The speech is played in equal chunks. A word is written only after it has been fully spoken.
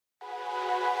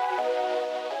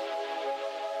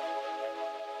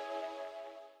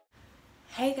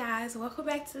Hey guys, welcome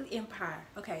back to the Empire.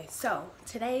 Okay, so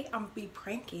today I'm gonna be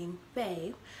pranking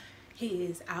Babe. He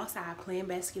is outside playing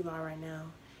basketball right now,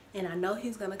 and I know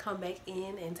he's gonna come back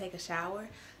in and take a shower.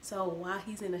 So while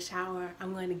he's in the shower,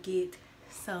 I'm gonna get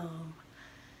some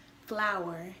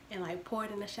flour and like pour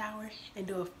it in the shower and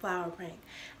do a flour prank.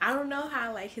 I don't know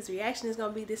how like his reaction is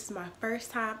gonna be. This is my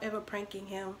first time ever pranking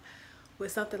him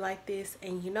with something like this,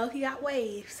 and you know he got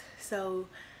waves, so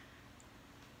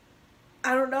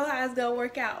I don't know how it's gonna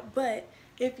work out. But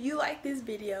if you like this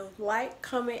video, like,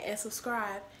 comment, and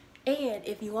subscribe. And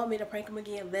if you want me to prank him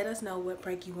again, let us know what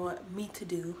prank you want me to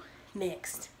do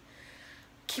next.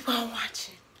 Keep on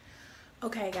watching.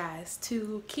 Okay guys,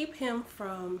 to keep him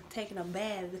from taking a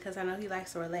bath, because I know he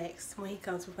likes to relax when he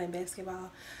comes from playing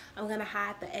basketball, I'm gonna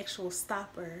hide the actual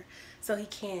stopper so he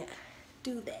can't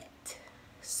do that.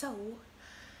 So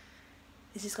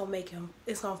it's just gonna make him,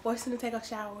 it's gonna force him to take a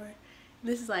shower.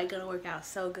 This is like gonna work out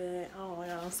so good. Oh my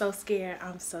god, I'm so scared.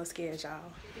 I'm so scared, y'all.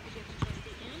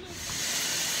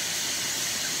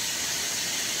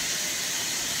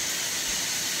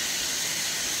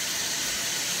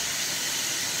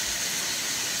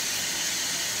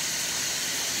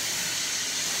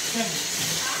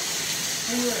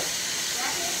 Where you at?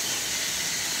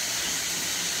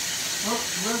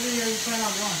 What video you plan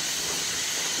on doing?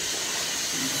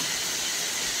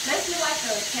 Let's do like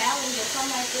a challenge or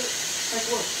something like this. Like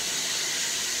what?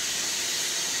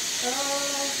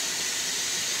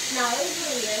 No, it was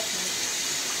really lesson.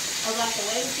 Or like the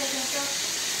way we take and stuff.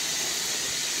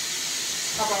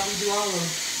 How about we do all of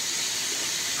them?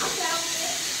 I'm down with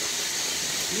it.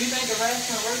 Do you think the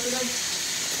last one worked today?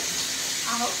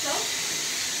 I hope so.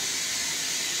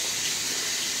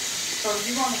 So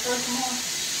you want the first one on?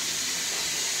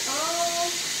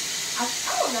 I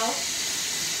don't know.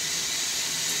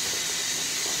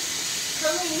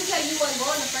 Cause you said you wasn't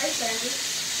going to first service.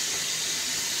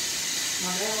 My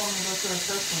dad wanted me to go to the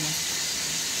first one.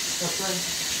 The first.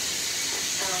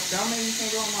 Don't mean you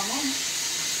can't go with my mom.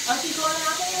 Oh, she going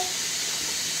out there?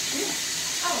 Yeah.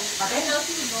 Oh, I didn't know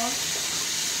she was going.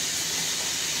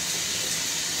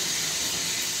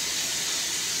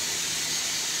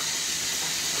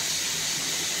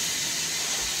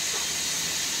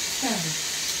 Candy.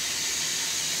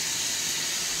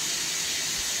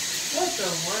 What the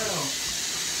world?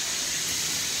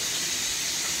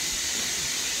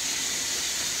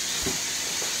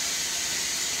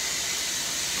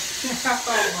 Oh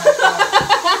my god.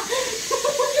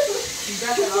 You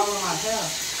got that all on my hair.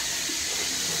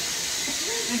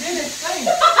 And then it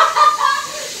stinks.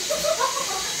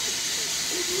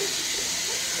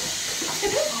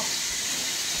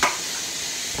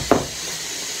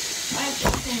 I ain't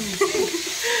seen you see.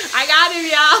 I got him,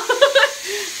 y'all.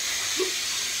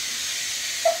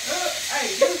 Hey,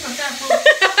 give me some shampoo.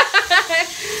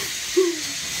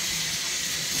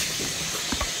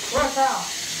 Where's out?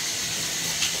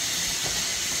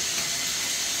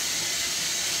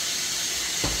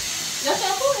 No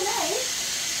shampoo in there.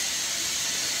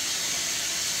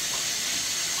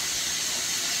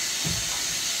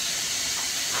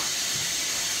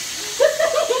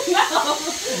 No.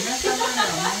 Mess up right now,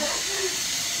 man.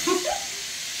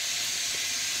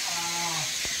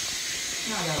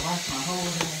 Now I gotta wash my whole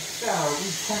hair. God, we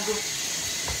tangled.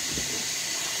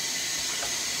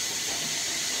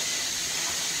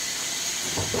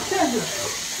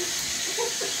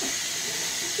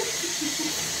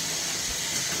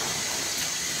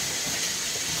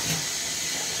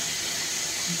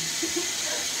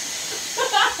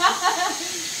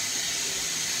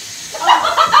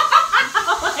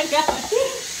 Oh my god.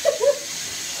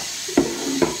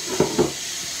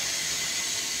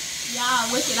 Y'all,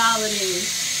 look at all of this.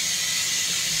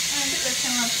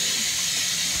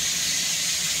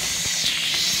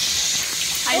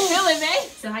 How you feeling, babe?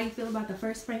 So how you feel about the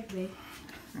first prank, babe?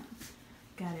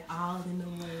 Got it all in the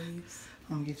waves.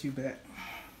 I'm gonna get you back.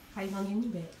 How you gonna get me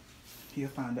back? You'll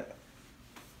find out.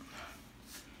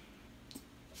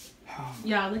 Oh,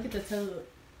 Y'all, look at the tub.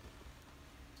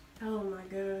 Oh my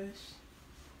gosh.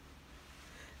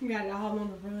 You got it all on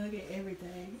the rug and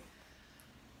everything.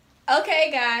 Okay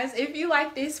guys, if you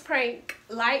like this prank,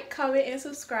 like, comment, and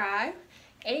subscribe.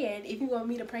 And if you want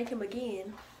me to prank him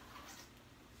again,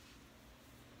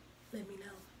 let me know.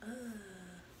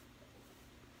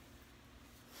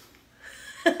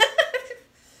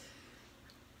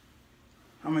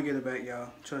 I'm gonna get it back,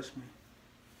 y'all. Trust me.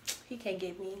 He can't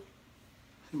get me.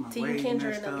 See my Team wave Kendra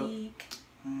messed in the up. league.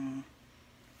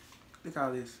 Look at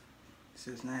all this. This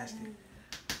is nasty.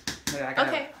 Look, I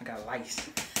got lice.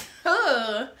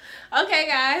 Okay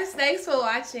guys, thanks for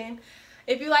watching.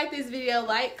 If you like this video,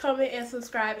 like, comment, and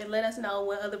subscribe, and let us know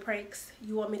what other pranks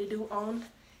you want me to do on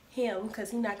him, because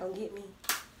he's not going to get me.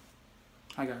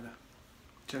 I got that.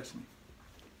 Trust me.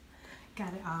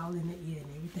 Got it all in the ear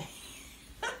and everything.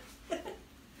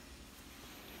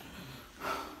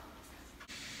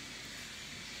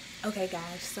 Okay,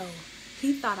 guys, so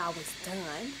he thought I was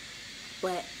done,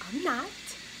 but I'm not.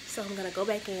 So I'm going to go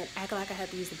back in, act like I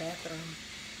have to use the bathroom.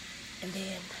 And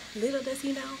then, little does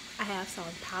he know, I have some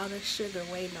powdered sugar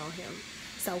waiting on him.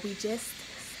 So we just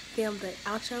filmed the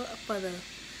outro for the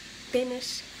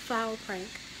finished flower prank.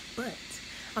 But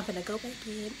I'm going to go back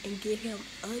in and get him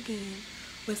again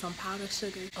with some powdered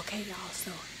sugar. Okay, y'all,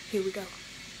 so here we go.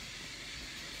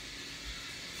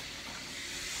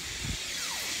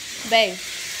 Babe,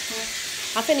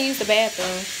 I'm finna use the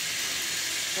bathroom.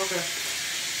 Okay.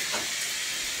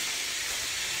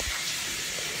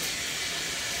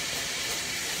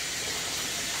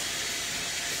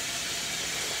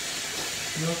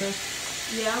 You okay?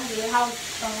 Yeah, I'm good. How's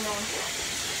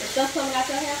the stuff coming out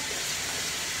your hair?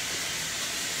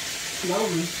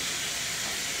 Slowly.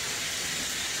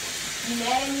 You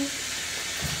mad at me?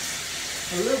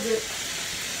 A little bit.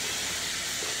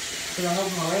 Because I hope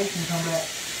my legs can come back.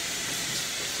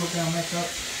 Hope they don't mess up.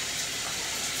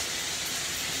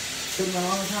 Took me a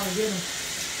long time to get them.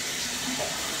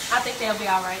 I think they'll be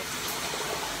alright.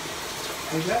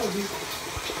 Hey, that would be.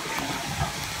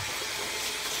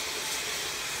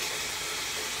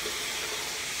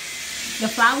 The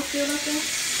flower's still up there?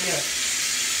 Yeah.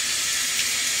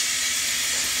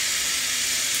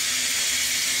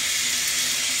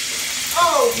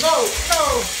 Oh, no,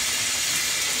 no.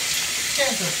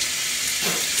 Cancer.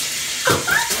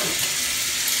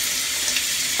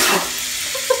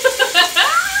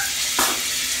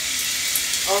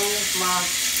 Oh, my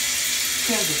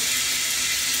cancer.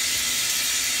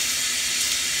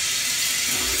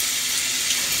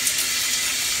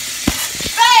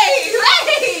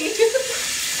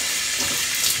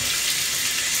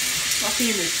 My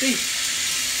fingers see.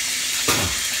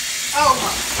 Oh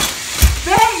my.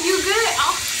 Babe, you good?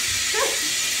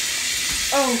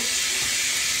 Oh.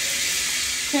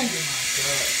 Can't get my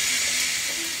God.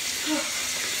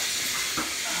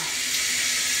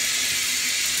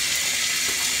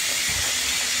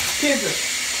 Kendra.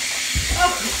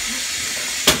 Oh.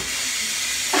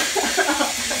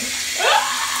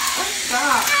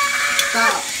 Stop.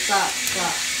 Stop. Stop.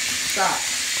 Stop. Stop.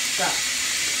 Stop.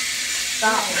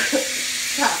 Stop.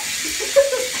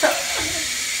 Stop.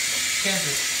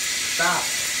 Kendra. Stop.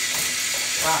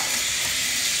 Stop.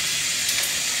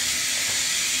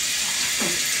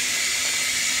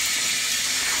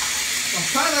 I'm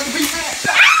trying not to be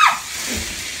mad.